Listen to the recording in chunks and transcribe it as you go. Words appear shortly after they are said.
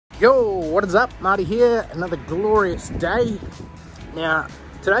Yo, what is up? Marty here, another glorious day. Now,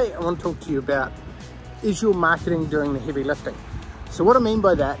 today I want to talk to you about, is your marketing doing the heavy lifting? So what I mean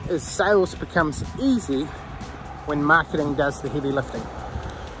by that is sales becomes easy when marketing does the heavy lifting.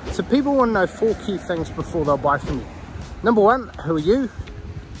 So people want to know 4 key things before they'll buy from you. Number 1, who are you?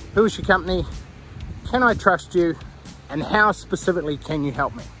 Who is your company? Can I trust you? And how specifically can you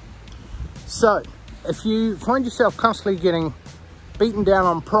help me? So if you find yourself constantly getting beaten down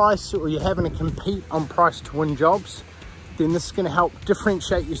on price, or you're having to compete on price to win jobs, then this is going to help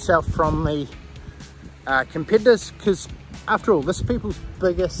differentiate yourself from the competitors, because after all, this is people's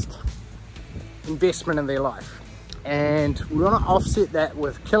biggest investment in their life, and we want to offset that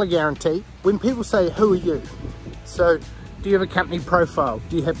with Killer Guarantee. When people say, who are you? So do you have a company profile?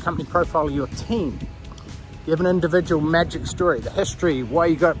 Do you have company profile of your team? Do you have an individual magic story, the history, why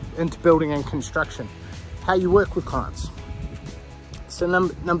you got into building and construction, how you work with clients? So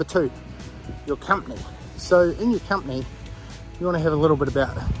number 2, your company. So in your company, you want to have a little bit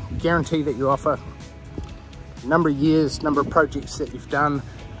about guarantee that you offer, number of years, number of projects that you've done,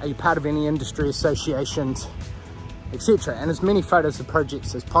 are you part of any industry associations, etc. And as many photos of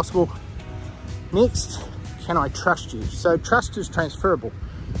projects as possible. Next, can I trust you? So trust is transferable.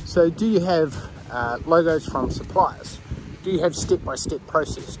 So do you have logos from suppliers? Do you have step-by-step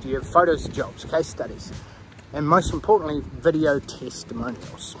process? Do you have photos of jobs, case studies? And most importantly, video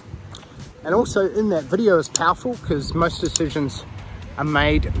testimonials. And also in that, video is powerful because most decisions are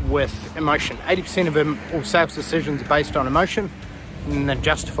made with emotion. 80% of all sales decisions are based on emotion, and they're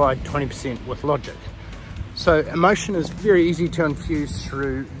justified 20% with logic. So emotion is very easy to infuse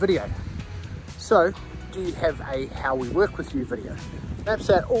through video. So do you have a how we work with you video? Maps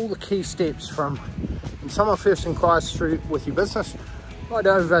out all the key steps from when someone first inquires through with your business, right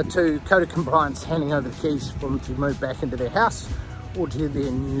over to code of compliance, handing over the keys for them to move back into their house or to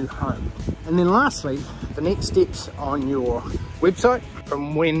their new home. And then lastly, the next steps on your website,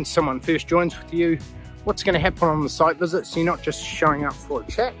 from when someone first joins with you, what's going to happen on the site visit. So you're not just showing up for a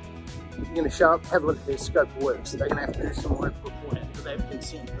chat, you're going to show up, have a look at their scope of work. So they're going to have to do some work beforehand. Do they have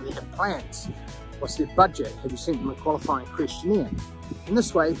consent? Do they have plans? What's their budget? Have you sent them a qualifying questionnaire? In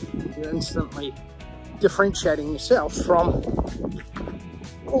this way, you're instantly differentiating yourself from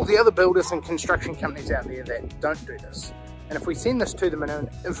all the other builders and construction companies out there that don't do this. And if we send this to them in an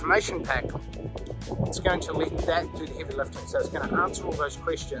information pack, it's going to let that do the heavy lifting. So it's going to answer all those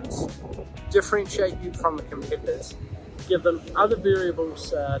questions, differentiate you from the competitors, give them other variables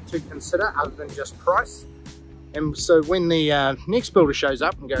to consider other than just price. And so when the next builder shows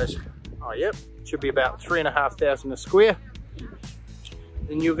up and goes, oh yep, it should be about 3,500 a square,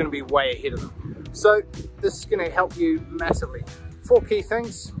 then you're going to be way ahead of them. So this is going to help you massively. 4 key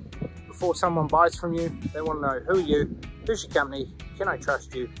things before someone buys from you. They want to know, who are you, who's your company, can I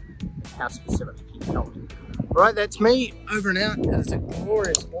trust you, and how specifically can you help me? All right, that's me, over and out. It's a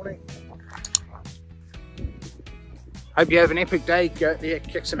glorious morning. Hope you have an epic day. Go out there,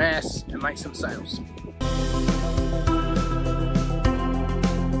 kick some ass, and make some sales.